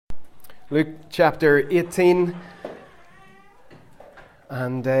Luke chapter 18.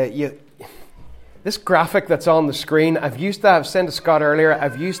 And this graphic that's on the screen, I've sent to Scott earlier,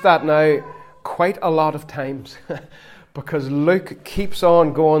 I've used that now quite a lot of times because Luke keeps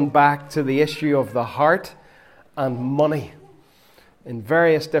on going back to the issue of the heart and money. In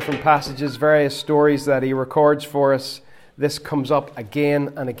various different passages, various stories that he records for us, this comes up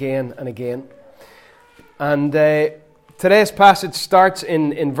again and again and again. And today's passage starts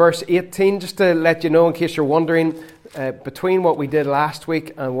in verse 18, just to let you know, in case you're wondering, between what we did last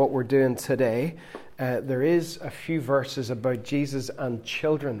week and what we're doing today, there is a few verses about Jesus and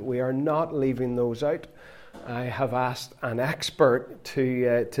children. We are not leaving those out. I have asked an expert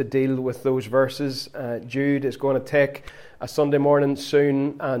to deal with those verses. Jude is going to take a Sunday morning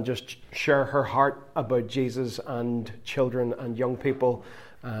soon and just share her heart about Jesus and children and young people.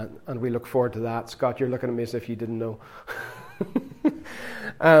 And we look forward to that. Scott, you're looking at me as if you didn't know.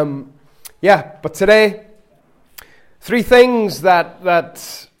 But today, three things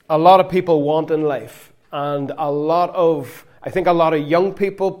that a lot of people want in life. And I think a lot of young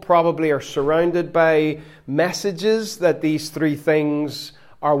people probably are surrounded by messages that these three things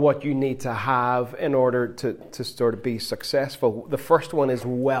are what you need to have in order to sort of be successful. The first one is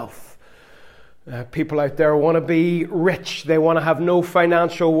wealth. People out there want to be rich. They want to have no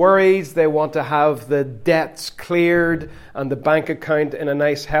financial worries. They want to have the debts cleared and the bank account in a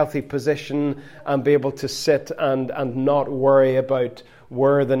nice healthy position and be able to sit and not worry about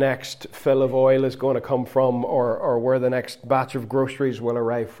where the next fill of oil is going to come from or where the next batch of groceries will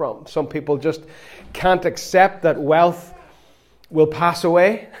arrive from. Some people just can't accept that wealth will pass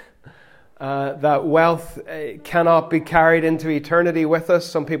away. That wealth cannot be carried into eternity with us.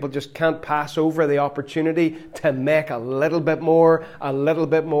 Some people just can't pass over the opportunity to make a little bit more, a little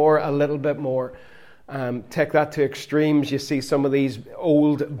bit more, a little bit more. Take that to extremes. You see some of these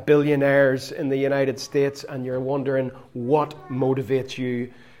old billionaires in the United States and you're wondering what motivates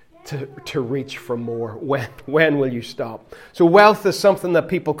you to reach for more. When will you stop? So wealth is something that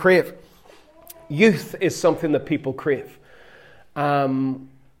people crave. Youth is something that people crave.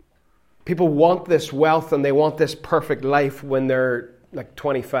 People want this wealth and they want this perfect life when they're like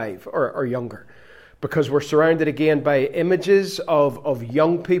 25 or younger. Because we're surrounded again by images of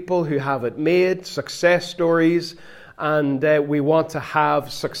young people who have it made, success stories, and we want to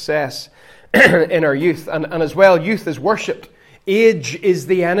have success in our youth. And as well, youth is worshipped. Age is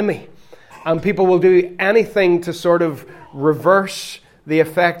the enemy. And people will do anything to sort of reverse the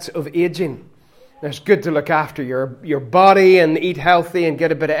effects of aging. It's good to look after your body and eat healthy and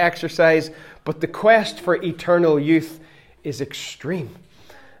get a bit of exercise, but the quest for eternal youth is extreme.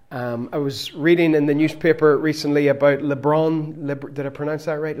 I was reading in the newspaper recently about LeBron. Did I pronounce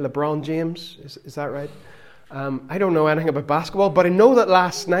that right? LeBron James? Is that right? I don't know anything about basketball, but I know that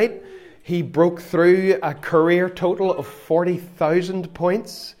last night he broke through a career total of 40,000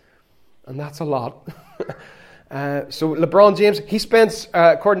 points, and that's a lot. So LeBron James, he spends,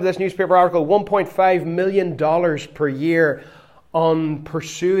 according to this newspaper article, $1.5 million per year on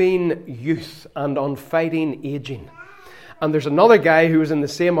pursuing youth and on fighting aging. And there's another guy who was in the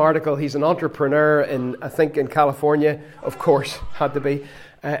same article. He's an entrepreneur I think in California, of course, had to be.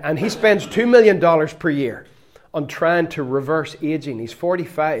 And he spends $2 million per year on trying to reverse aging. He's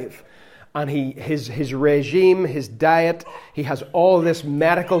 45. And his regime, his diet, he has all this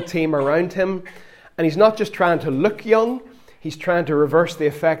medical team around him. And he's not just trying to look young, he's trying to reverse the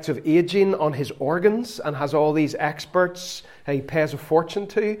effects of aging on his organs and has all these experts he pays a fortune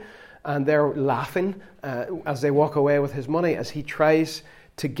to. And they're laughing as they walk away with his money as he tries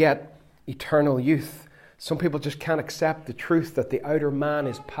to get eternal youth. Some people just can't accept the truth that the outer man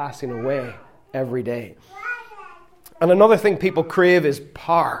is passing away every day. And another thing people crave is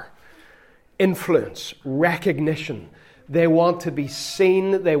power, influence, recognition. They want to be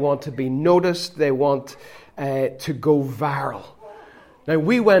seen, they want to be noticed, they want to go viral. Now,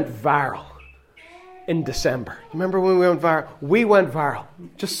 we went viral in December. Remember when we went viral? We went viral,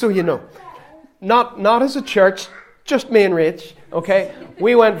 just so you know. Not as a church, just me and Rach, okay?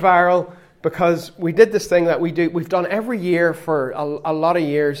 We went viral because we did this thing that we've done every year for a lot of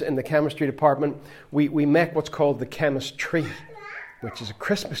years in the chemistry department. We make what's called the chemist tree, which is a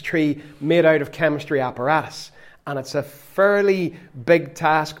Christmas tree made out of chemistry apparatus. And it's a fairly big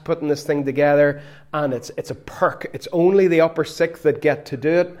task putting this thing together, and it's a perk. It's only the upper sixth that get to do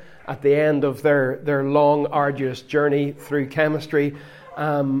it at the end of their long, arduous journey through chemistry.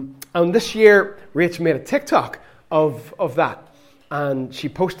 And this year, Rach made a TikTok of that, and she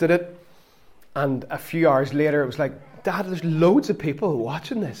posted it, and a few hours later, it was like, Dad, there's loads of people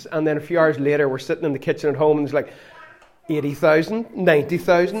watching this. And then a few hours later, we're sitting in the kitchen at home, and it's like, 80,000,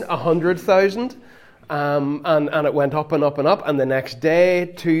 90,000, 100,000. And it went up and up and up. And the next day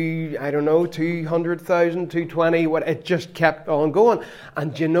to, 200,000, 220, it just kept on going.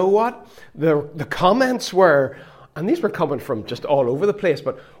 And you know what? The comments were, and these were coming from just all over the place,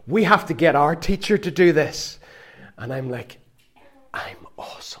 but we have to get our teacher to do this. And I'm like, I'm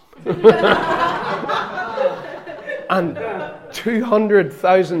awesome. And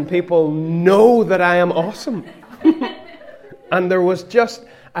 200,000 people know that I am awesome. And there was just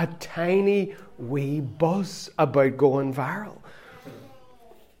a tiny wee buzz about going viral.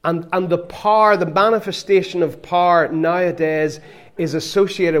 And the power, the manifestation of power nowadays is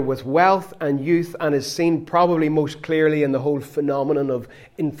associated with wealth and youth and is seen probably most clearly in the whole phenomenon of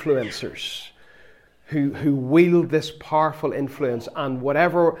influencers who wield this powerful influence, and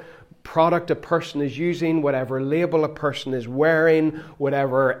whatever product a person is using, whatever label a person is wearing,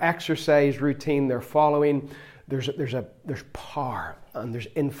 whatever exercise routine they're following, there's power and there's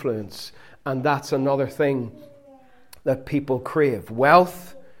influence, and that's another thing that people crave: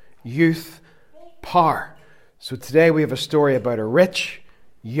 wealth, youth, power. So today we have a story about a rich,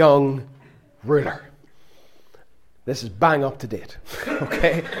 young ruler. This is bang up to date.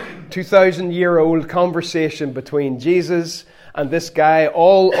 Okay, 2,000-year-old conversation between Jesus and this guy.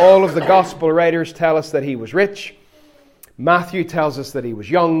 All of the gospel writers tell us that he was rich. Matthew tells us that he was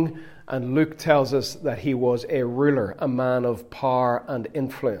young. And Luke tells us that he was a ruler, a man of power and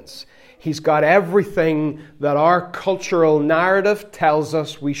influence. He's got everything that our cultural narrative tells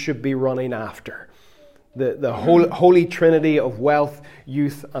us we should be running after. The holy trinity of wealth,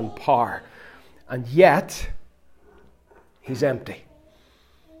 youth, and power. And yet, he's empty.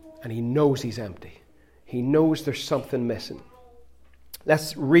 And he knows he's empty. He knows there's something missing.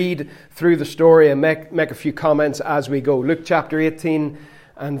 Let's read through the story and make a few comments as we go. Luke chapter 18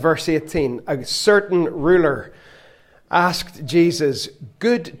 and verse 18. A certain ruler asked Jesus,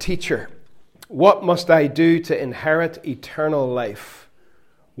 "Good teacher, what must I do to inherit eternal life?"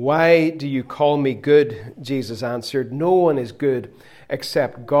 "Why do you call me good?" Jesus answered. "No one is good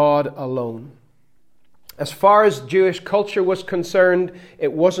except God alone." As far as Jewish culture was concerned,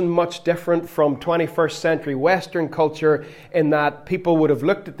 it wasn't much different from 21st century Western culture in that people would have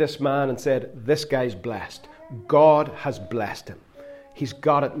looked at this man and said, "This guy's blessed. God has blessed him. He's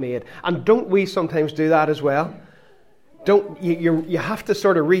got it made." And don't we sometimes do that as well? You have to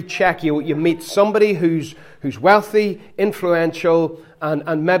sort of recheck. You meet somebody who's wealthy, influential,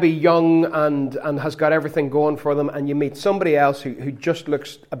 and maybe young and has got everything going for them, and you meet somebody else who just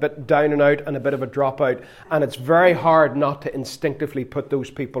looks a bit down and out and a bit of a dropout, and it's very hard not to instinctively put those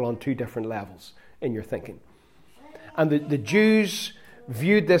people on two different levels in your thinking. And the Jews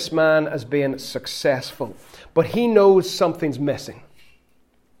viewed this man as being successful, but he knows something's missing.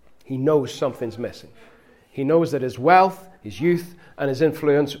 He knows something's missing. He knows that his wealth, his youth, and his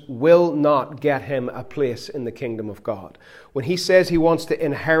influence will not get him a place in the kingdom of God. When he says he wants to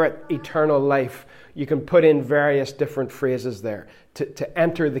inherit eternal life, you can put in various different phrases there. To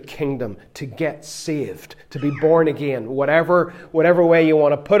enter the kingdom, to get saved, to be born again, whatever way you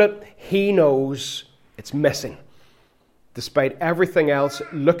want to put it, he knows it's missing, despite everything else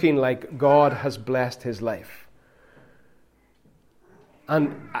looking like God has blessed his life.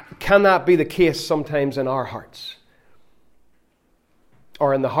 And can that be the case sometimes in our hearts?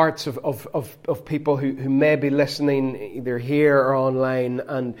 Or in the hearts of people who may be listening either here or online,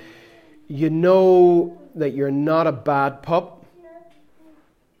 and you know that you're not a bad pup,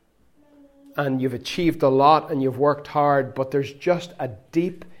 and you've achieved a lot and you've worked hard, but there's just a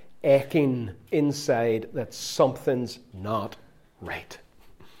deep aching inside that something's not right.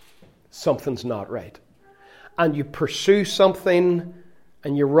 Something's not right. And you pursue something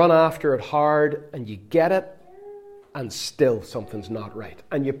and you run after it hard and you get it, and still something's not right.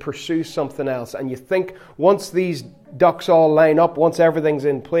 And you pursue something else and you think, once these ducks all line up, once everything's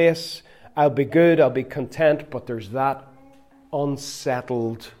in place, I'll be good, I'll be content, but there's that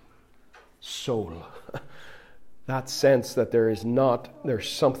unsettled soul. That sense that there's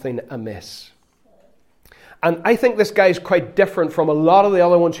something amiss. And I think this guy is quite different from a lot of the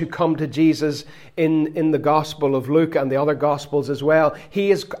other ones who come to Jesus in the Gospel of Luke and the other Gospels as well.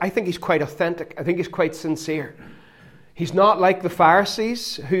 I think he's quite authentic. I think he's quite sincere. He's not like the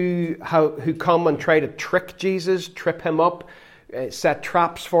Pharisees who come and try to trick Jesus, trip him up, set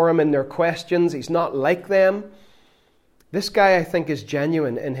traps for him in their questions. He's not like them. This guy, I think, is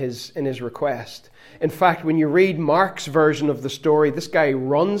genuine in his request. In fact, when you read Mark's version of the story, this guy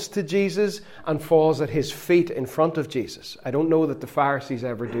runs to Jesus and falls at his feet in front of Jesus. I don't know that the Pharisees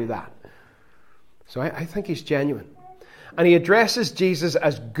ever do that. So I think he's genuine. And he addresses Jesus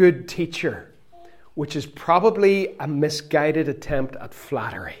as good teacher. which is probably a misguided attempt at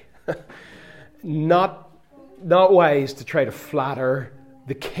flattery. Not wise to try to flatter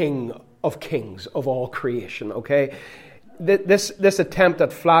the King of Kings of all creation, okay? This attempt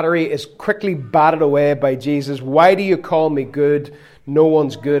at flattery is quickly batted away by Jesus. Why do you call me good? No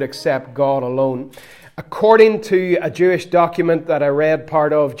one's good except God alone. According to a Jewish document that I read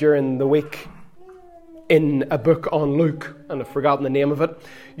part of during the week in a book on Luke, and I've forgotten the name of it,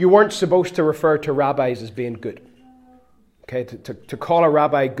 you weren't supposed to refer to rabbis as being good. Okay, to call a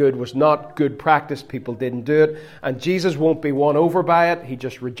rabbi good was not good practice. People didn't do it. And Jesus won't be won over by it. He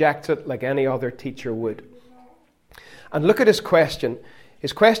just rejects it like any other teacher would. And look at his question.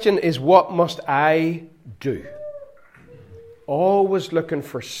 His question is, what must I do? Always looking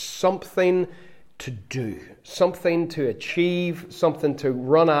for something to do, something to achieve, something to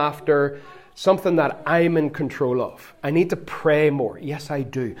run after, something that I'm in control of. I need to pray more. Yes, I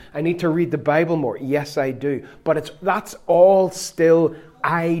do. I need to read the Bible more. Yes, I do. But that's all still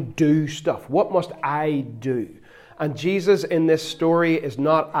I do stuff. What must I do? And Jesus in this story is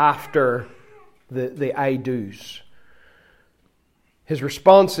not after the I do's. His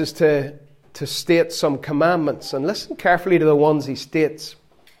response is to state some commandments. And listen carefully to the ones he states.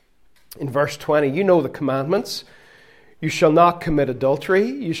 In verse 20, you know the commandments. You shall not commit adultery.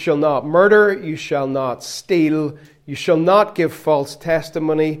 You shall not murder. You shall not steal. You shall not give false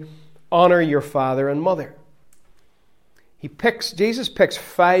testimony. Honor your father and mother. Jesus picks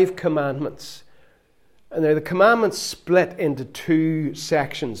 5 commandments. And the commandments split into 2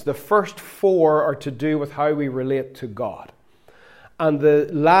 sections. The first 4 are to do with how we relate to God. And the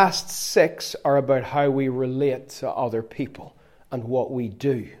last 6 are about how we relate to other people and what we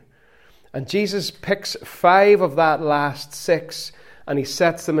do. And Jesus picks 5 of that last 6 and he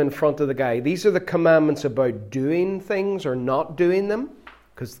sets them in front of the guy. These are the commandments about doing things or not doing them,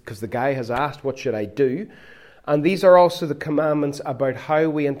 because the guy has asked, what should I do? And these are also the commandments about how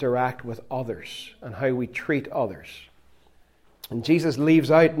we interact with others and how we treat others. And Jesus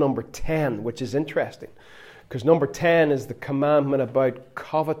leaves out number 10, which is interesting, because number 10 is the commandment about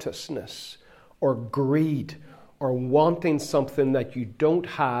covetousness or greed, or wanting something that you don't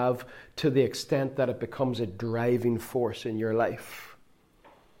have to the extent that it becomes a driving force in your life.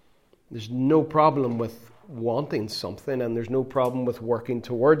 There's no problem with wanting something, and there's no problem with working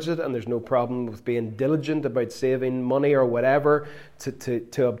towards it, and there's no problem with being diligent about saving money or whatever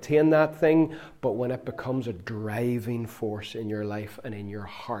to obtain that thing. But when it becomes a driving force in your life and in your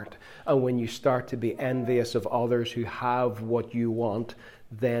heart, and when you start to be envious of others who have what you want,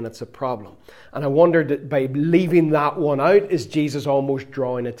 then it's a problem. And I wondered that by leaving that one out, is Jesus almost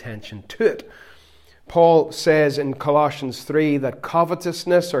drawing attention to it? Paul says in Colossians 3 that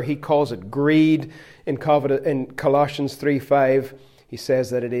covetousness, or he calls it greed, in Colossians 3:5, he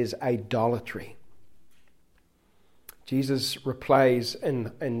says that it is idolatry. Jesus replies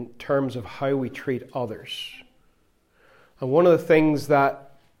in terms of how we treat others. And one of the things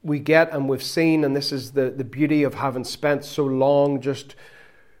that we get and we've seen, and this is the beauty of having spent so long just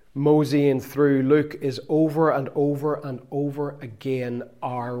moseying through Luke, is over and over and over again,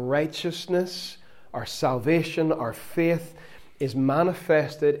 our righteousness, our salvation, our faith is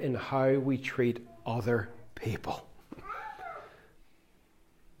manifested in how we treat other people.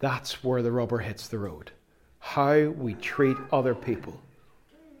 That's where the rubber hits the road. How we treat other people.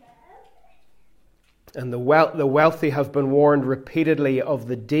 And the wealthy have been warned repeatedly of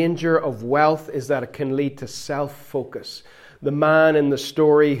the danger of wealth is that it can lead to self-focus. The man in the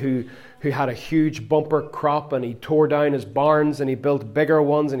story who had a huge bumper crop and he tore down his barns and he built bigger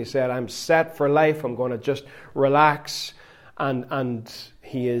ones and he said, I'm set for life, I'm going to just relax. And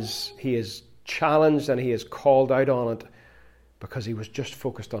he is challenged and he is called out on it because he was just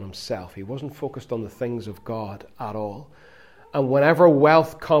focused on himself. He wasn't focused on the things of God at all. And whenever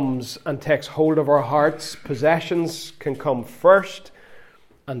wealth comes and takes hold of our hearts, possessions can come first,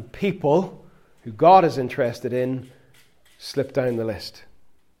 and people who God is interested in slip down the list.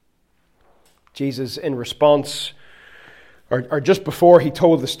 Jesus, in response, or just before he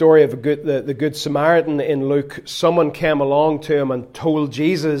told the story of the Good Samaritan in Luke, someone came along to him and told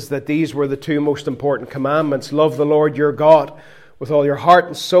Jesus that these were the 2 most important commandments. Love the Lord your God with all your heart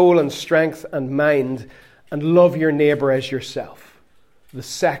and soul and strength and mind, and love your neighbor as yourself. The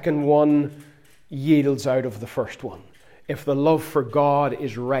second one yields out of the first one. If the love for God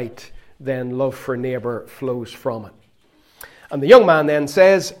is right, then love for neighbor flows from it. And the young man then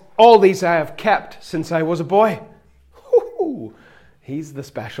says, all these I have kept since I was a boy. Ooh, he's the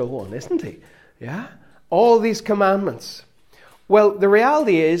special one, isn't he? Yeah? All these commandments. Well, the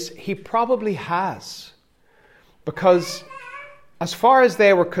reality is he probably has. Because as far as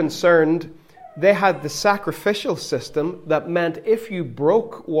they were concerned, They had the sacrificial system that meant if you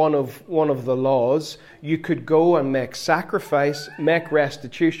broke one of the laws, you could go and make sacrifice, make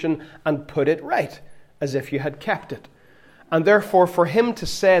restitution, and put it right, as if you had kept it. And therefore, for him to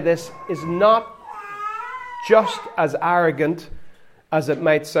say this is not just as arrogant as it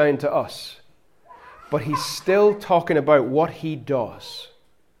might sound to us. But he's still talking about what he does,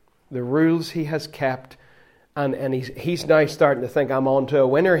 the rules he has kept. And he's now starting to think, I'm on to a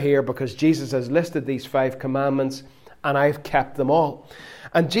winner here because Jesus has listed these 5 commandments and I've kept them all.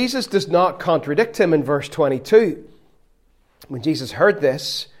 And Jesus does not contradict him in verse 22. When Jesus heard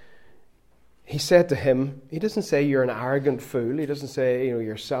this, he said to him, he doesn't say you're an arrogant fool. He doesn't say,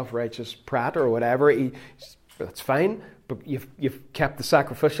 you're a self-righteous prat or whatever. That's fine, but you've kept the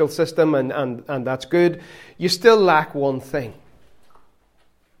sacrificial system and that's good. You still lack one thing.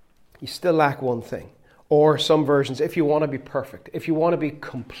 You still lack one thing. Or some versions, if you want to be perfect, if you want to be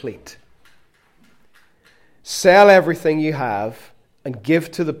complete, sell everything you have and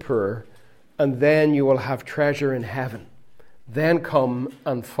give to the poor, and then you will have treasure in heaven. Then come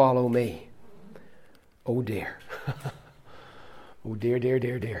and follow me. Oh dear. Oh dear, dear,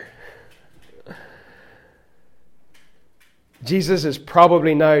 dear, dear. Jesus is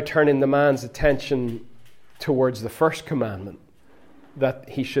probably now turning the man's attention towards the first commandment, that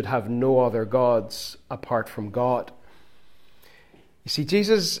he should have no other gods apart from God. You see,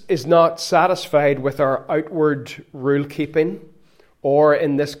 Jesus is not satisfied with our outward rule keeping, or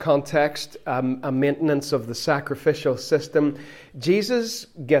in this context, a maintenance of the sacrificial system. Jesus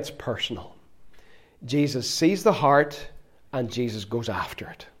gets personal. Jesus sees the heart, and Jesus goes after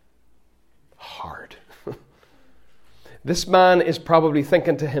it. Hard. This man is probably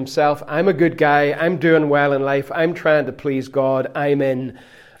thinking to himself, I'm a good guy, I'm doing well in life, I'm trying to please God, I'm in.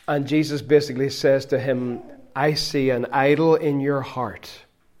 And Jesus basically says to him, I see an idol in your heart.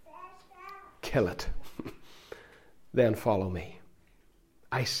 Kill it. Then follow me.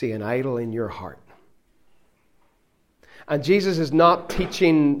 I see an idol in your heart. And Jesus is not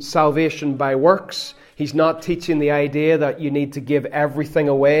teaching salvation by works. He's not teaching the idea that you need to give everything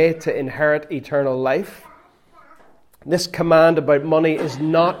away to inherit eternal life. This command about money is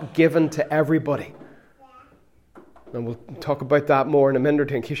not given to everybody. And we'll talk about that more in a minute or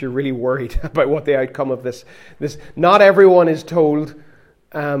two in case you're really worried about what the outcome of this. Not everyone is told,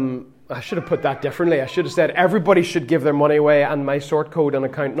 I should have put that differently. I should have said everybody should give their money away and my sort code and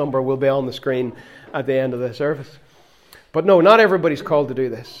account number will be on the screen at the end of the service. But no, not everybody's called to do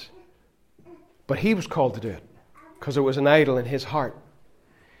this. But he was called to do it because it was an idol in his heart.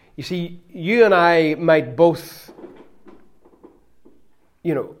 You see, you and I might both...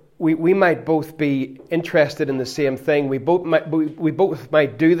 we might both be interested in the same thing. We both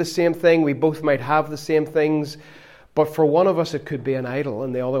might do the same thing. We both might have the same things. But for one of us, it could be an idol,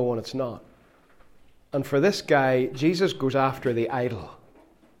 and the other one, it's not. And for this guy, Jesus goes after the idol.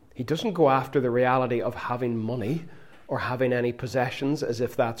 He doesn't go after the reality of having money or having any possessions as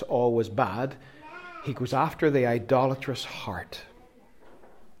if that's always bad. He goes after the idolatrous heart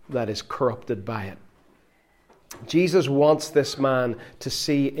that is corrupted by it. Jesus wants this man to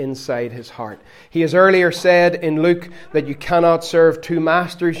see inside his heart. He has earlier said in Luke that you cannot serve 2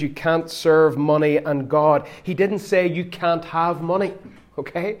 masters. You can't serve money and God. He didn't say you can't have money,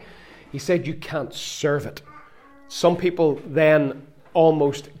 okay? He said you can't serve it. Some people then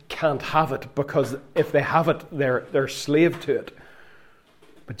almost can't have it because if they have it, they're slave to it.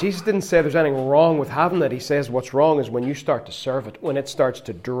 But Jesus didn't say there's anything wrong with having it. He says what's wrong is when you start to serve it, when it starts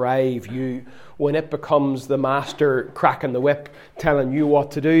to drive you, when it becomes the master cracking the whip, telling you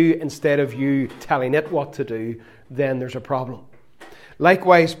what to do instead of you telling it what to do, then there's a problem.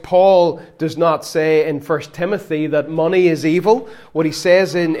 Likewise, Paul does not say in 1 Timothy that money is evil. What he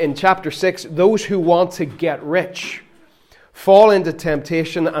says in chapter 6, those who want to get rich fall into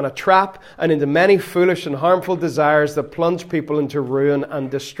temptation and a trap and into many foolish and harmful desires that plunge people into ruin and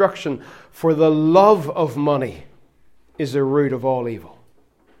destruction. For the love of money is the root of all evil.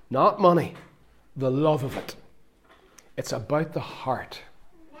 Not money, the love of it. It's about the heart.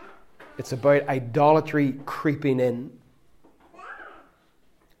 It's about idolatry creeping in.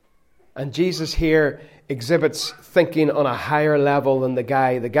 And Jesus here exhibits thinking on a higher level than the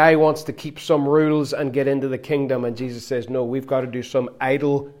guy. The guy wants to keep some rules and get into the kingdom. And Jesus says, no, we've got to do some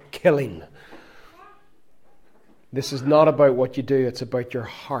idol killing. This is not about what you do. It's about your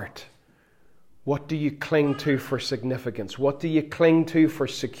heart. What do you cling to for significance? What do you cling to for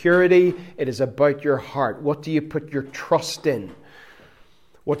security? It is about your heart. What do you put your trust in?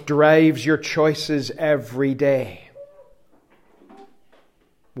 What drives your choices every day?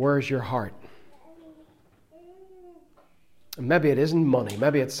 Where's your heart? Maybe it isn't money.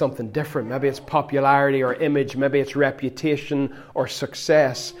 Maybe it's something different. Maybe it's popularity or image. Maybe it's reputation or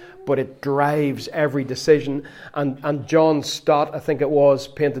success. But it drives every decision. And John Stott, I think it was,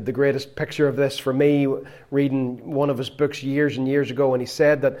 painted the greatest picture of this for me, reading one of his books years and years ago. And he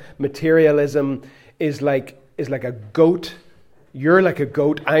said that materialism is like a goat. You're like a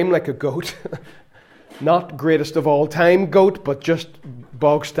goat. I'm like a goat. Not greatest of all time goat, but just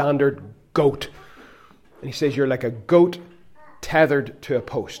bog standard goat. And he says you're like a goat tethered to a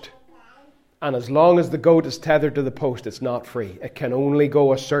post. And as long as the goat is tethered to the post, it's not free. It can only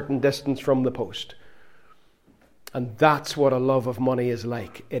go a certain distance from the post. And that's what a love of money is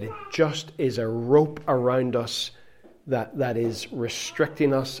like. It just is a rope around us that is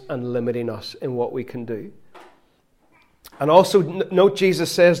restricting us and limiting us in what we can do. And also, note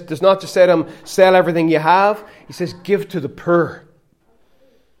Jesus does not just say to him, sell everything you have. He says, give to the poor.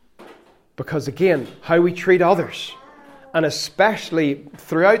 Because again, how we treat others, and especially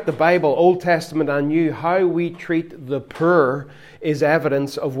throughout the Bible, Old Testament and New, how we treat the poor is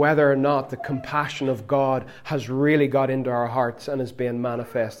evidence of whether or not the compassion of God has really got into our hearts and is being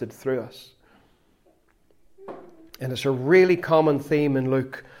manifested through us. And it's a really common theme in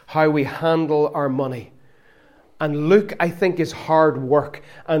Luke, how we handle our money. And Luke, I think, is hard work.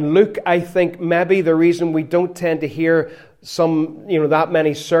 And Luke, I think, maybe the reason we don't tend to hear that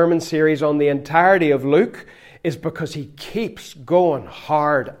many sermon series on the entirety of Luke is because he keeps going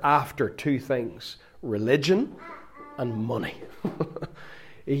hard after two things: religion and money.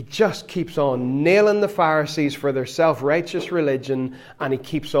 He just keeps on nailing the Pharisees for their self-righteous religion, and he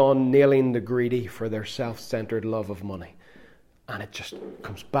keeps on nailing the greedy for their self-centered love of money. And it just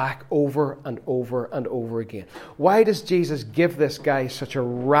comes back over and over and over again. Why does Jesus give this guy such a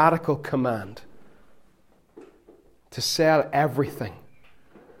radical command to sell everything?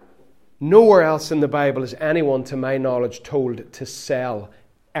 Nowhere else in the Bible is anyone, to my knowledge, told to sell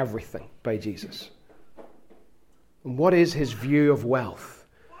everything by Jesus. And what is his view of wealth?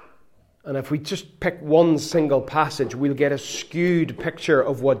 And if we just pick one single passage, we'll get a skewed picture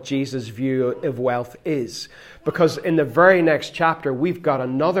of what Jesus' view of wealth is. Because in the very next chapter, we've got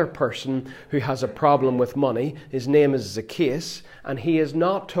another person who has a problem with money. His name is Zacchaeus, and he is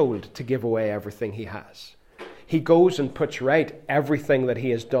not told to give away everything he has. He goes and puts right everything that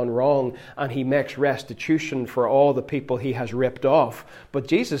he has done wrong, and he makes restitution for all the people he has ripped off. But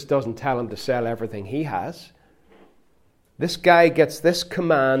Jesus doesn't tell him to sell everything he has. This guy gets this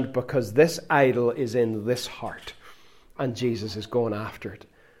command because this idol is in this heart, and Jesus is going after it.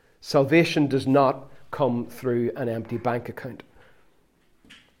 Salvation does not come through an empty bank account.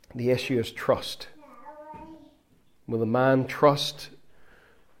 The issue is trust. Will a man trust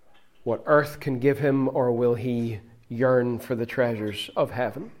what earth can give him, or will he yearn for the treasures of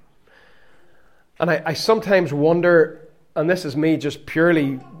heaven? And I sometimes wonder, and this is me just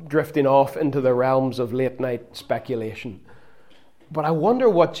purely drifting off into the realms of late night speculation, but I wonder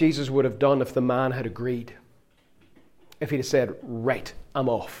what Jesus would have done if the man had agreed. If he'd have said, right, I'm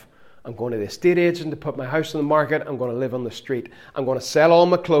off. I'm going to the estate agent to put my house on the market. I'm going to live on the street. I'm going to sell all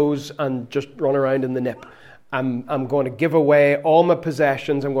my clothes and just run around in the nip. I'm going to give away all my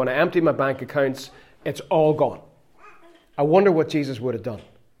possessions. I'm going to empty my bank accounts. It's all gone. I wonder what Jesus would have done.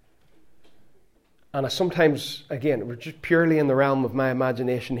 And I sometimes, again, we're just purely in the realm of my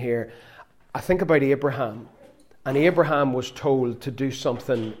imagination here. I think about Abraham. And Abraham was told to do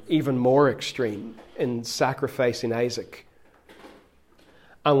something even more extreme in sacrificing Isaac.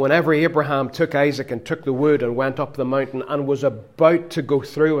 And whenever Abraham took Isaac and took the wood and went up the mountain and was about to go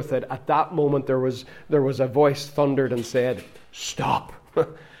through with it, at that moment there was a voice thundered and said, "Stop.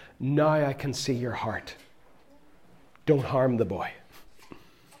 Now I can see your heart. Don't harm the boy."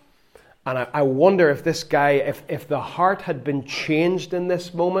 And I wonder if this guy, if the heart had been changed in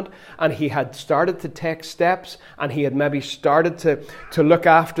this moment and he had started to take steps and he had maybe started to look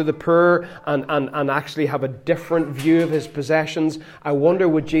after the poor and actually have a different view of his possessions, I wonder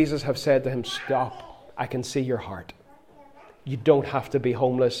would Jesus have said to him, "Stop, I can see your heart. You don't have to be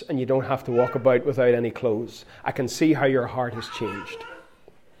homeless and you don't have to walk about without any clothes. I can see how your heart has changed."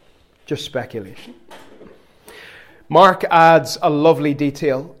 Just speculation. Mark adds a lovely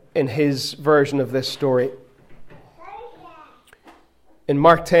detail in his version of this story. In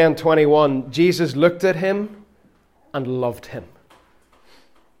Mark 10:21, Jesus looked at him and loved him.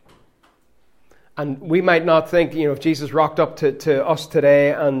 And we might not think, if Jesus rocked up to us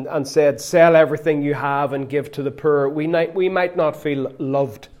today and said, "Sell everything you have and give to the poor," we might not feel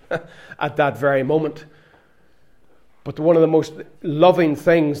loved at that very moment. But one of the most loving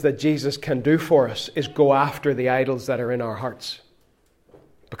things that Jesus can do for us is go after the idols that are in our hearts,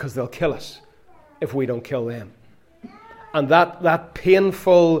 because they'll kill us if we don't kill them. And that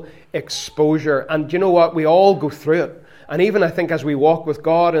painful exposure, and you know what? We all go through it. And even I think as we walk with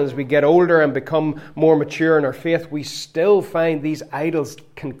God and as we get older and become more mature in our faith, we still find these idols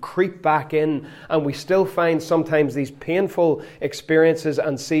can creep back in, and we still find sometimes these painful experiences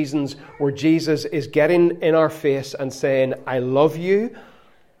and seasons where Jesus is getting in our face and saying, I love you.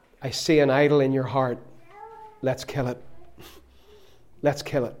 I see an idol in your heart. Let's kill it. Let's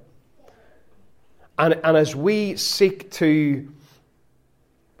kill it. And as we seek to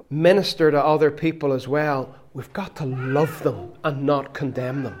minister to other people as well, we've got to love them and not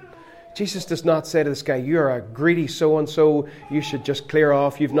condemn them. Jesus does not say to this guy, you're a greedy so-and-so, you should just clear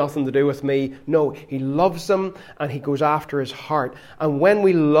off, you've nothing to do with me. No, he loves them and he goes after his heart. And when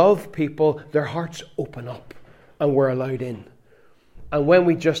we love people, their hearts open up and we're allowed in. And when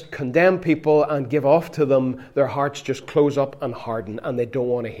we just condemn people and give off to them, their hearts just close up and harden and they don't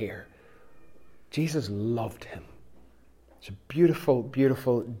want to hear. Jesus loved him. It's a beautiful,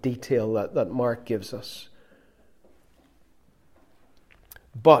 beautiful detail that Mark gives us.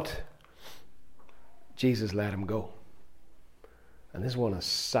 But Jesus let him go. And this is one of the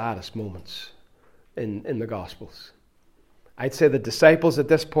saddest moments in the Gospels. I'd say the disciples at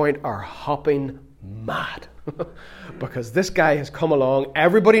this point are hopping mad because this guy has come along.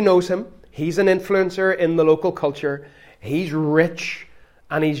 Everybody knows him. He's an influencer in the local culture. He's rich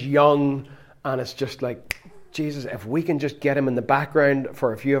and he's young. And it's just like, Jesus, if we can just get him in the background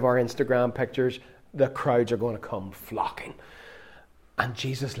for a few of our Instagram pictures, the crowds are going to come flocking. And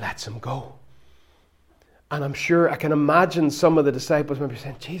Jesus lets him go. And I'm sure I can imagine some of the disciples maybe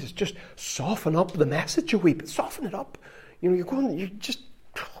saying, Jesus, just soften up the message a wee bit. Soften it up. You know,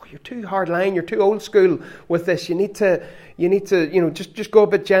 you're too hard line, you're too old school with this. You need to, just go a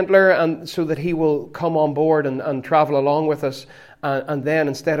bit gentler, and so that he will come on board and travel along with us. And then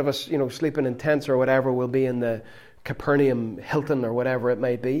instead of us, sleeping in tents or whatever, we'll be in the Capernaum Hilton or whatever it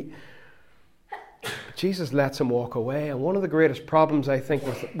may be. Jesus lets him walk away. And one of the greatest problems, I think,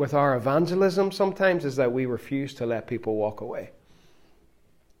 with our evangelism sometimes is that we refuse to let people walk away.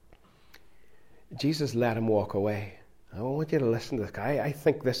 Jesus let him walk away. I want you to listen to this guy. I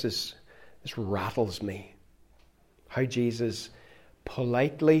think this rattles me. How Jesus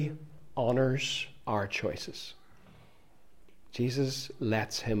politely honors our choices. Jesus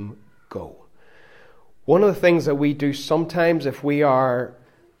lets him go. One of the things that we do sometimes if we are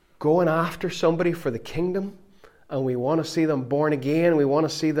going after somebody for the kingdom and we want to see them born again, we want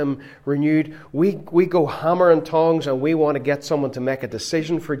to see them renewed, we go hammer and tongs and we want to get someone to make a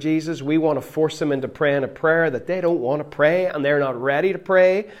decision for Jesus. We want to force them into praying a prayer that they don't want to pray and they're not ready to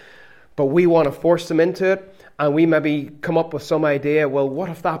pray, but we want to force them into it. And we maybe come up with some idea, well, what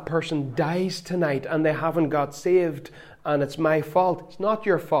if that person dies tonight and they haven't got saved and it's my fault? It's not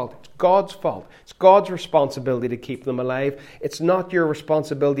your fault. It's God's fault. It's God's responsibility to keep them alive. It's not your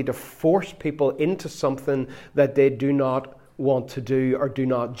responsibility to force people into something that they do not want to do or do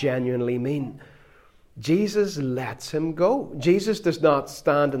not genuinely mean. Jesus lets him go. Jesus does not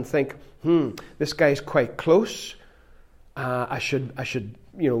stand and think, this guy's quite close. I should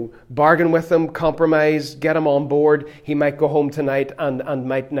bargain with him, compromise, get him on board. He might go home tonight and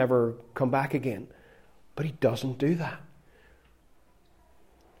might never come back again. But he doesn't do that.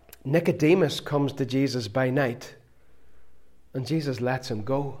 Nicodemus comes to Jesus by night, and Jesus lets him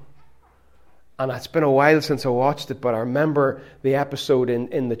go. And it's been a while since I watched it, but I remember the episode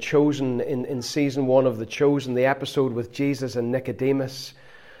in The Chosen, in season 1 of The Chosen, the episode with Jesus and Nicodemus.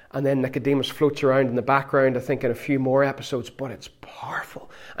 And then Nicodemus floats around in the background, I think, in a few more episodes, but it's powerful.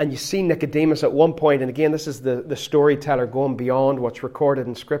 And you see Nicodemus at one point, and again, this is the storyteller going beyond what's recorded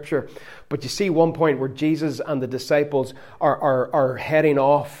in Scripture, but you see one point where Jesus and the disciples are heading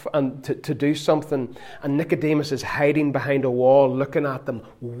off and to do something, and Nicodemus is hiding behind a wall, looking at them,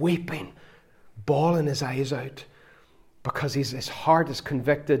 weeping, bawling his eyes out, because his heart is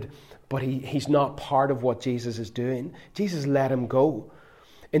convicted, but he's not part of what Jesus is doing. Jesus let him go.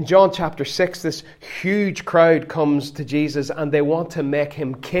 In John chapter 6, this huge crowd comes to Jesus and they want to make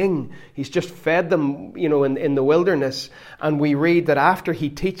him king. He's just fed them, in the wilderness. And we read that after he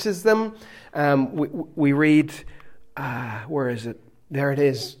teaches them, we read, where is it? There it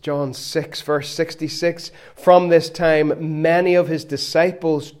is, John 6, verse 66. From this time, many of his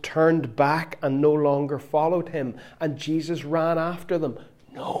disciples turned back and no longer followed him. And Jesus ran after them.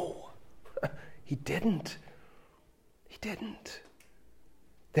 No, he didn't. He didn't.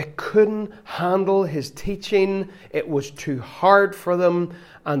 They couldn't handle his teaching. It was too hard for them,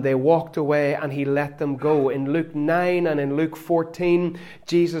 and they walked away, and he let them go. In Luke 9 and in Luke 14,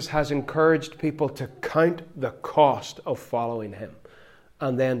 Jesus has encouraged people to count the cost of following him.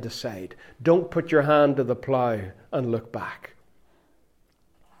 and then decide. Don't put your hand to the plough and look back.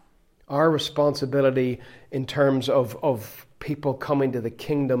 Our responsibility in terms of people coming to the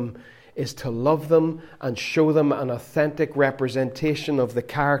kingdom is to love them and show them an authentic representation of the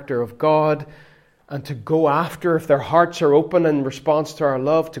character of God, and to go after, if their hearts are open in response to our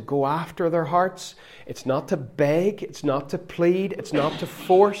love, to go after their hearts. It's not to beg, it's not to plead, it's not to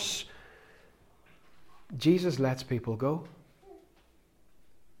force. Jesus lets people go.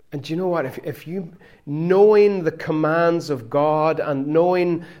 And do you know what? If you, knowing the commands of God and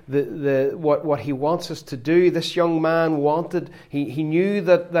knowing what He wants us to do, this young man wanted, he knew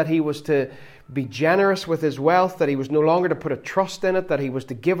that he was to be generous with his wealth, that he was no longer to put a trust in it, that he was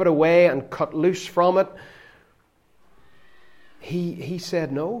to give it away and cut loose from it. He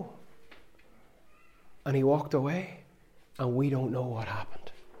said no. And he walked away. And we don't know what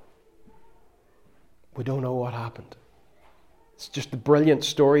happened. We don't know what happened. It's just the brilliant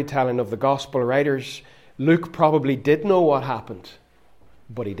storytelling of the gospel writers. Luke probably did know what happened,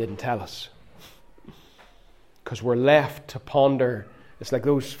 but he didn't tell us. Because we're left to ponder. It's like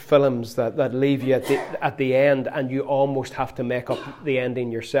those films that leave you at the end, and you almost have to make up the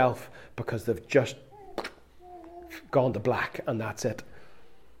ending yourself because they've just gone to black, and that's it.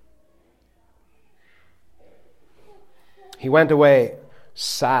 He went away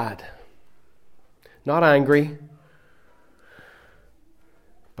sad. Not angry,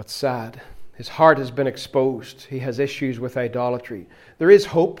 but sad. His heart has been exposed. He has issues with idolatry. There is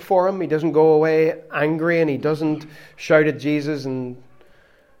hope for him. He doesn't go away angry and he doesn't shout at Jesus,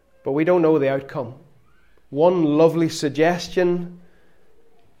 but we don't know the outcome. One lovely suggestion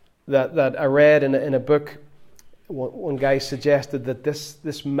that I read in a book, one guy suggested that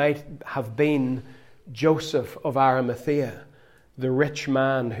this might have been Joseph of Arimathea, the rich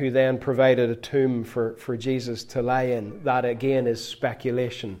man who then provided a tomb for Jesus to lie in. That again is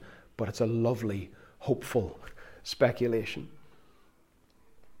speculation, but it's a lovely, hopeful speculation.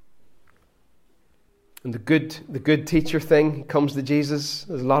 And the good teacher thing comes to Jesus,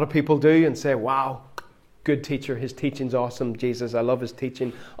 as a lot of people do, and say, wow, good teacher, his teaching's awesome, Jesus, I love his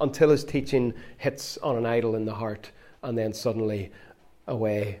teaching, until his teaching hits on an idol in the heart, and then suddenly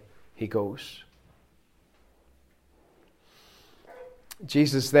away he goes.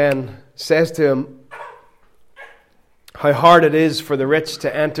 Jesus then says to him, how hard it is for the rich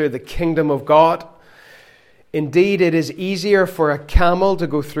to enter the kingdom of God. Indeed, it is easier for a camel to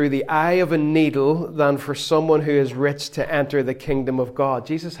go through the eye of a needle than for someone who is rich to enter the kingdom of God.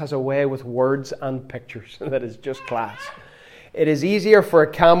 Jesus has a way with words and pictures that is just class. It is easier for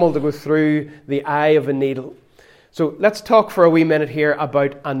a camel to go through the eye of a needle. So let's talk for a wee minute here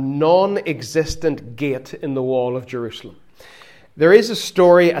about a non-existent gate in the wall of Jerusalem. There is a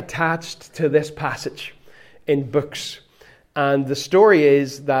story attached to this passage in books. And the story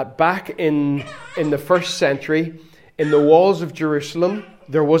is that back in the first century, in the walls of Jerusalem,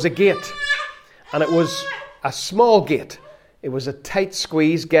 there was a gate. And it was a small gate. It was a tight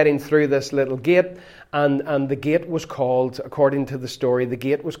squeeze getting through this little gate. And the gate was called, according to the story, the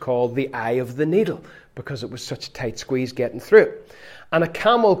gate was called the Eye of the Needle, because it was such a tight squeeze getting through it. And a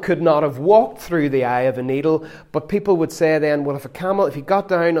camel could not have walked through the eye of a needle, but people would say then, well, if he got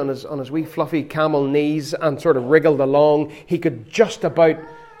down on his wee fluffy camel knees and sort of wriggled along, he could just about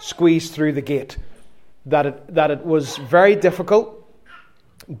squeeze through the gate. That it was very difficult,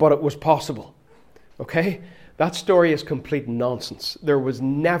 but it was possible. Okay? That story is complete nonsense. There was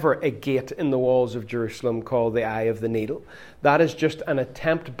never a gate in the walls of Jerusalem called the Eye of the Needle. That is just an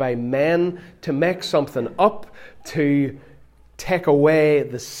attempt by men to make something up, to take away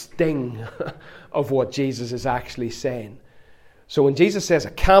the sting of what Jesus is actually saying. So when Jesus says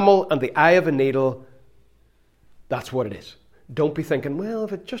a camel and the eye of a needle, that's what it is. Don't be thinking, well,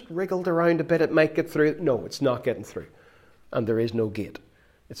 if it just wriggled around a bit, it might get through. No, it's not getting through. And there is no gate.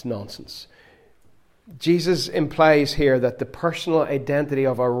 It's nonsense. Jesus implies here that the personal identity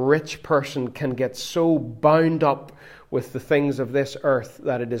of a rich person can get so bound up with the things of this earth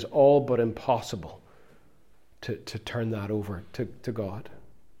that it is all but impossible to turn that over to God.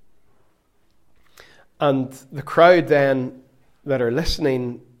 And the crowd then that are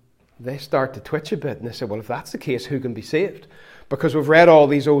listening, they start to twitch a bit and they say, well, if that's the case, who can be saved? Because we've read all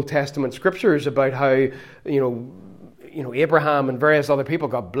these Old Testament scriptures about how, Abraham and various other people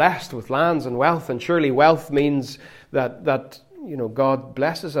got blessed with lands and wealth, and surely wealth means that God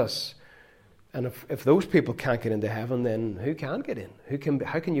blesses us. And if those people can't get into heaven, then who can get in?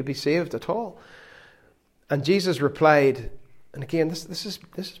 How can you be saved at all? And Jesus replied, and again, this is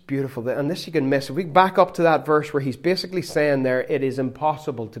beautiful, and this you can miss. If we back up to that verse where he's basically saying there, it is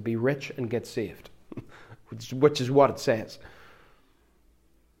impossible to be rich and get saved, which is what it says.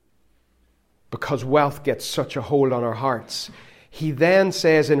 because wealth gets such a hold on our hearts. He then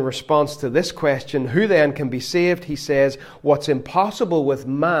says in response to this question, who then can be saved? He says, what's impossible with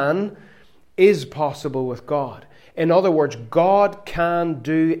man is possible with God. In other words, God can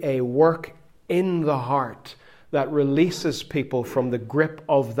do a work in the heart that releases people from the grip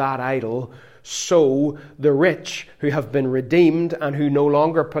of that idol, so the rich who have been redeemed and who no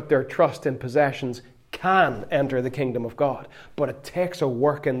longer put their trust in possessions can enter the kingdom of God. But it takes a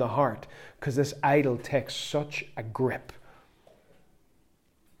work in the heart, because this idol takes such a grip.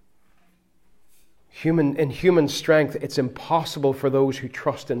 In human strength, it's impossible for those who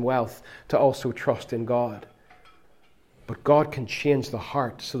trust in wealth to also trust in God. But God can change the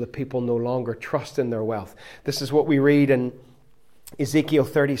heart so that people no longer trust in their wealth. This is what we read in Ezekiel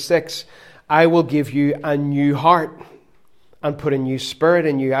 36. I will give you a new heart and put a new spirit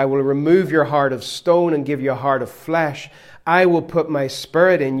in you. I will remove your heart of stone and give you a heart of flesh. I will put my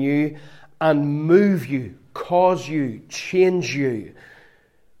spirit in you and move you, cause you, change you,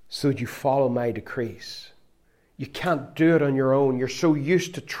 so that you follow my decrees. You can't do it on your own. You're so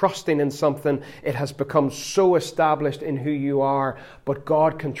used to trusting in something, it has become so established in who you are. But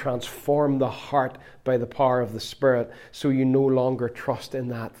God can transform the heart by the power of the Spirit, so you no longer trust in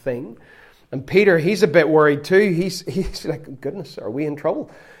that thing. And Peter, he's a bit worried too. He's like, goodness, are we in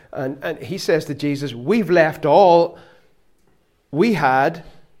trouble? And he says to Jesus, we've left all we had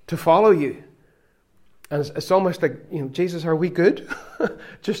to follow you. And it's almost like, Jesus, are we good?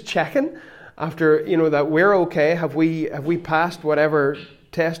 Just checking after, that we're okay. Have we passed whatever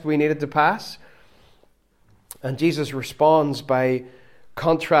test we needed to pass? And Jesus responds by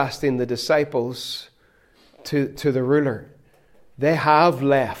contrasting the disciples to the ruler. They have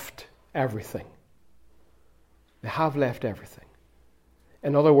left everything. They have left everything.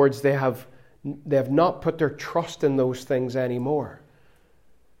 In other words, they have not put their trust in those things anymore.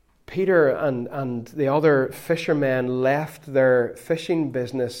 Peter and the other fishermen left their fishing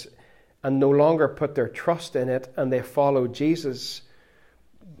business and no longer put their trust in it, and they followed Jesus.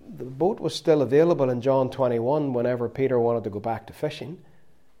 The boat was still available in John 21 whenever Peter wanted to go back to fishing.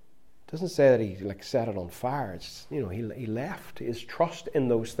 It doesn't say that he set it on fire. It's, he left his trust in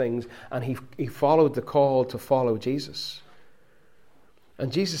those things, and he followed the call to follow Jesus.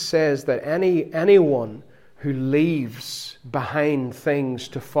 And Jesus says that anyone who leaves behind things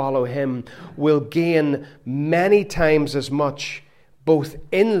to follow him will gain many times as much, both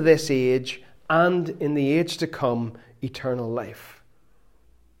in this age and in the age to come, eternal life.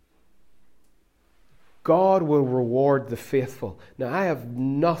 God will reward the faithful. Now, I have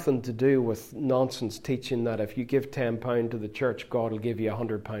nothing to do with nonsense teaching that if you give £10 to the church, God will give you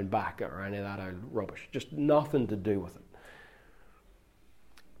 £100 back, or any of that rubbish. Just nothing to do with it.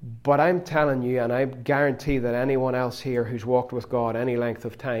 But I'm telling you, and I guarantee that anyone else here who's walked with God any length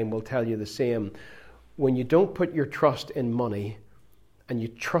of time will tell you the same. When you don't put your trust in money, and you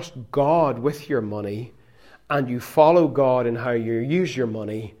trust God with your money, and you follow God in how you use your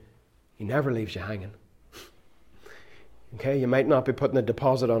money, He never leaves you hanging. Okay, you might not be putting a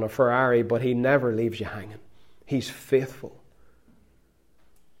deposit on a Ferrari, but He never leaves you hanging. He's faithful.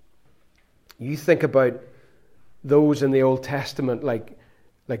 You think about those in the Old Testament like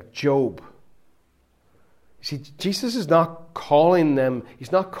Job. You see, Jesus is not calling them,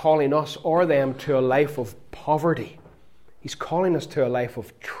 He's not calling us or them to a life of poverty. He's calling us to a life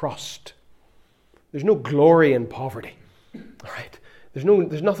of trust. There's no glory in poverty. All right?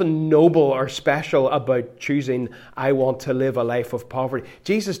 There's nothing noble or special about choosing, I want to live a life of poverty.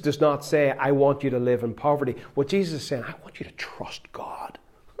 Jesus does not say, I want you to live in poverty. What Jesus is saying, I want you to trust God.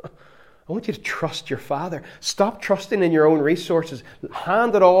 I want you to trust your Father. Stop trusting in your own resources.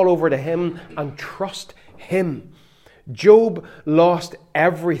 Hand it all over to Him and trust Him. Job lost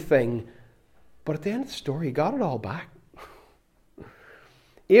everything, but at the end of the story, he got it all back.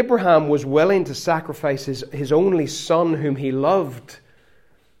 Abraham was willing to sacrifice his only son whom he loved,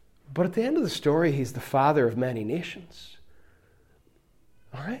 but at the end of the story, he's the father of many nations.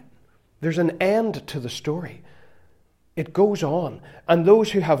 All right? There's an end to the story. It goes on. And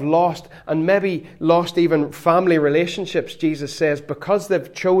those who have lost, and maybe lost even family relationships, Jesus says, because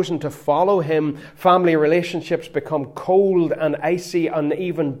they've chosen to follow Him, family relationships become cold and icy and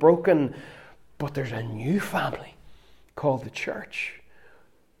even broken. But there's a new family called the church.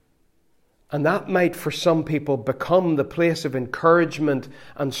 And that might, for some people, become the place of encouragement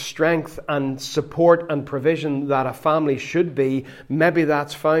and strength and support and provision that a family should be. Maybe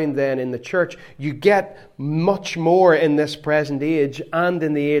that's found then in the church. You get much more in this present age and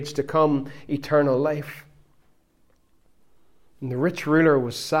in the age to come, eternal life. And the rich ruler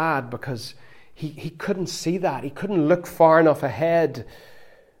was sad because he couldn't see that. He couldn't look far enough ahead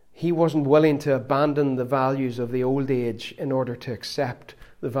He wasn't willing to abandon the values of the old age in order to accept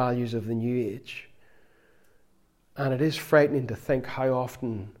the values of the new age. And it is frightening to think how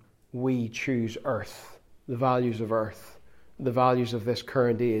often we choose earth, the values of this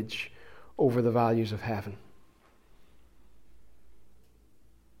current age, over the values of heaven.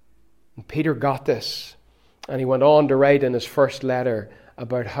 And Peter got this, and he went on to write in his first letter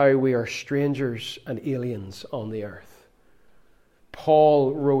about how we are strangers and aliens on the earth.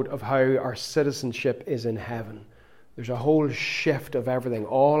 Paul wrote of how our citizenship is in heaven. There's a whole shift of everything.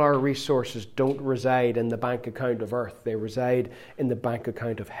 All our resources don't reside in the bank account of earth. They reside in the bank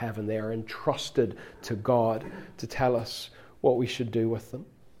account of heaven. They are entrusted to God to tell us what we should do with them.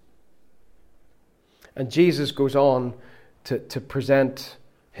 And Jesus goes on to present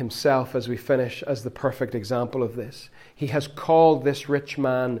himself, as we finish, as the perfect example of this. He has called this rich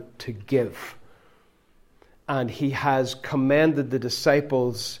man to give. And he has commended the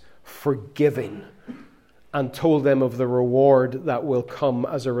disciples for giving and told them of the reward that will come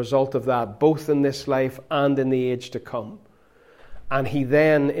as a result of that, both in this life and in the age to come. And he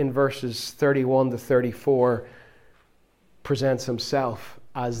then, in verses 31 to 34, presents himself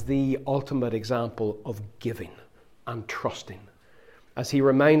as the ultimate example of giving and trusting, as he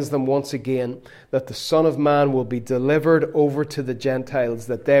reminds them once again that the Son of Man will be delivered over to the Gentiles,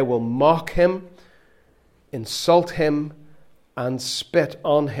 that they will mock him, insult him, and spit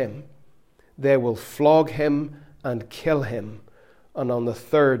on him. They will flog him and kill him, and on the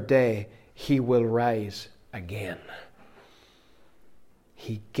third day he will rise again.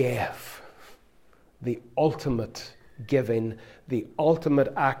 He gave the ultimate giving, the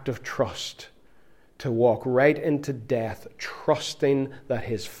ultimate act of trust, to walk right into death, trusting that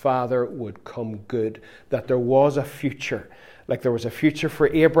his Father would come good, that there was a future. Like there was a future for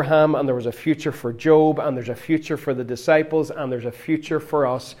Abraham, and there was a future for Job, and there's a future for the disciples, and there's a future for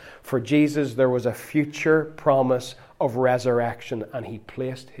us. For Jesus, there was a future promise of resurrection, and he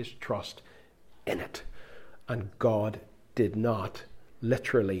placed his trust in it. And God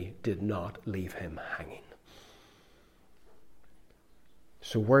literally did not leave him hanging.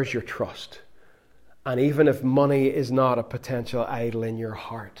 So where's your trust? And even if money is not a potential idol in your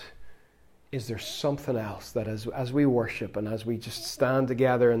heart, is there something else that as we worship and as we just stand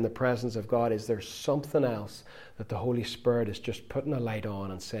together in the presence of God, is there something else that the Holy Spirit is just putting a light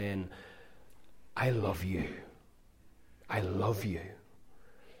on and saying, I love you. I love you.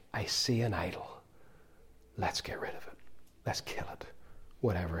 I see an idol. Let's get rid of it. Let's kill it.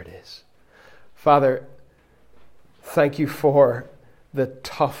 Whatever it is. Father, thank you for the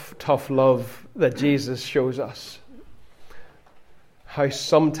tough love that Jesus shows us. How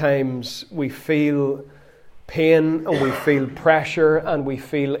sometimes we feel pain and we feel pressure and we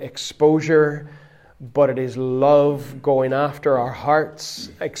feel exposure, but it is love going after our hearts,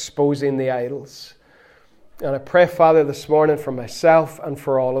 exposing the idols. And I pray, Father, this morning for myself and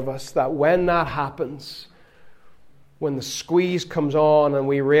for all of us, that when that happens, when the squeeze comes on and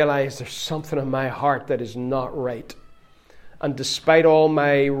we realize there's something in my heart that is not right, and despite all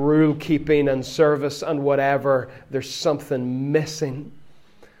my rule keeping and service and whatever, there's something missing.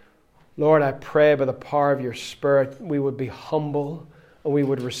 Lord, I pray by the power of your Spirit, we would be humble and we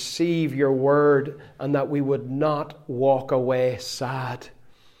would receive your word, and that we would not walk away sad,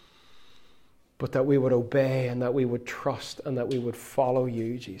 but that we would obey and that we would trust and that we would follow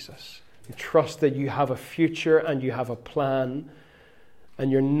you, Jesus. And trust that you have a future and you have a plan, and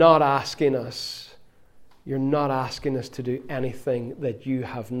you're not asking us to do anything that you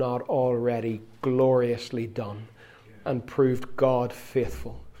have not already gloriously done and proved God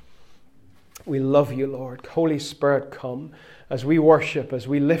faithful. We love you, Lord. Holy Spirit, come as we worship, as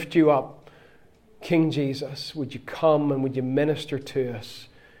we lift you up. King Jesus, would you come and would you minister to us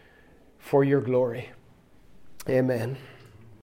for your glory? Amen.